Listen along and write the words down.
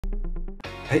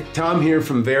Hey, Tom here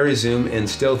from VariZoom and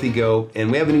Stealthy Go,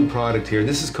 and we have a new product here.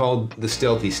 This is called the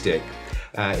Stealthy Stick.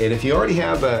 And if you already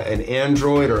have an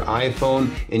Android or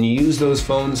iPhone and you use those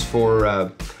phones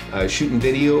for shooting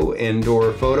video and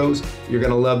or photos, you're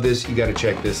gonna love this. You gotta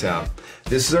check this out.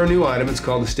 This is our new item. It's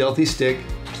called the Stealthy Stick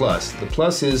Plus. The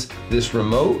Plus is this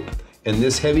remote and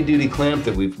this heavy-duty clamp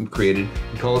that we've created.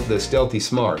 We call it the Stealthy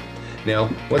Smart. Now,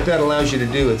 what that allows you to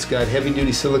do, it's got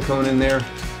heavy-duty silicone in there,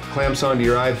 clamps onto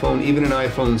your iPhone, even an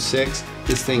iPhone 6.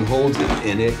 This thing holds it,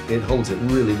 and it holds it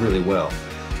really, really well.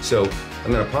 So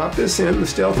I'm gonna pop this in, the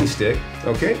Stealthy Stick,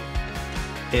 okay?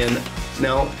 And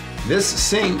now this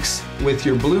syncs with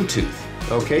your Bluetooth,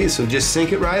 okay? So just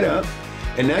sync it right up,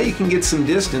 and now you can get some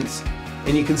distance,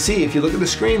 and you can see, if you look at the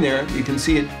screen there, you can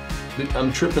see it,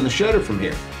 I'm tripping the shutter from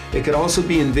here. It could also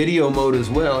be in video mode as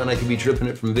well, and I could be tripping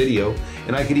it from video,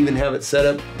 and I could even have it set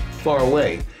up far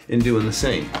away and doing the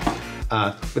same.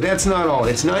 But that's not all.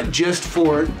 It's not just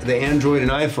for the Android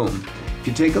and iPhone. If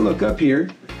you take a look up here,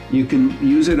 you can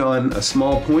use it on a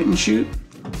small point and shoot,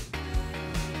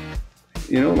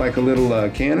 you know, like a little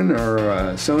Canon or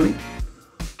Sony.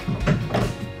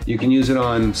 You can use it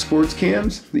on sports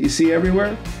cams that you see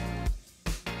everywhere.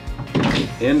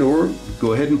 And or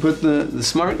go ahead and put the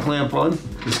Smart clamp on,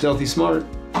 the Stealthy Smart.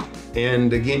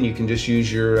 And again, you can just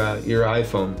use your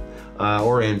iPhone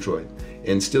or Android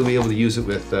and still be able to use it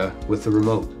with the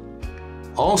remote.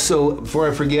 Also, before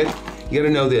I forget, you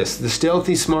gotta know this, the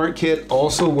Stealthy Smart Kit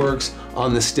also works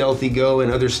on the Stealthy Go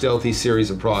and other Stealthy series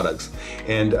of products.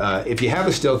 And if you have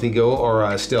a Stealthy Go or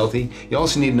a Stealthy, you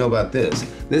also need to know about this.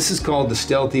 This is called the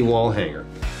Stealthy Wall Hanger.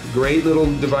 Great little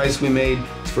device we made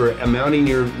for mounting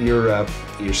your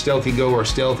Stealthy Go or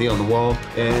Stealthy on the wall.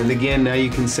 And again, now you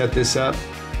can set this up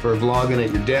for vlogging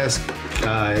at your desk.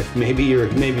 If maybe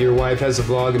your wife has a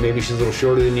vlog and maybe she's a little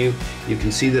shorter than you, you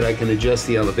can see that I can adjust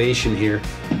the elevation here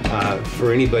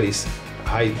for anybody's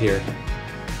height here.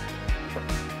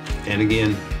 And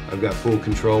again, I've got full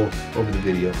control over the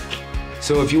video.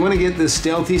 So if you want to get the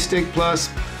Stealthy Stick Plus,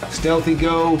 Stealthy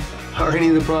Go, or any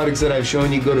of the products that I've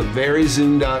shown you, go to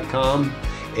VariZoom.com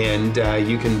and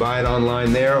you can buy it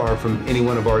online there or from any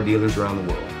one of our dealers around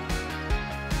the world.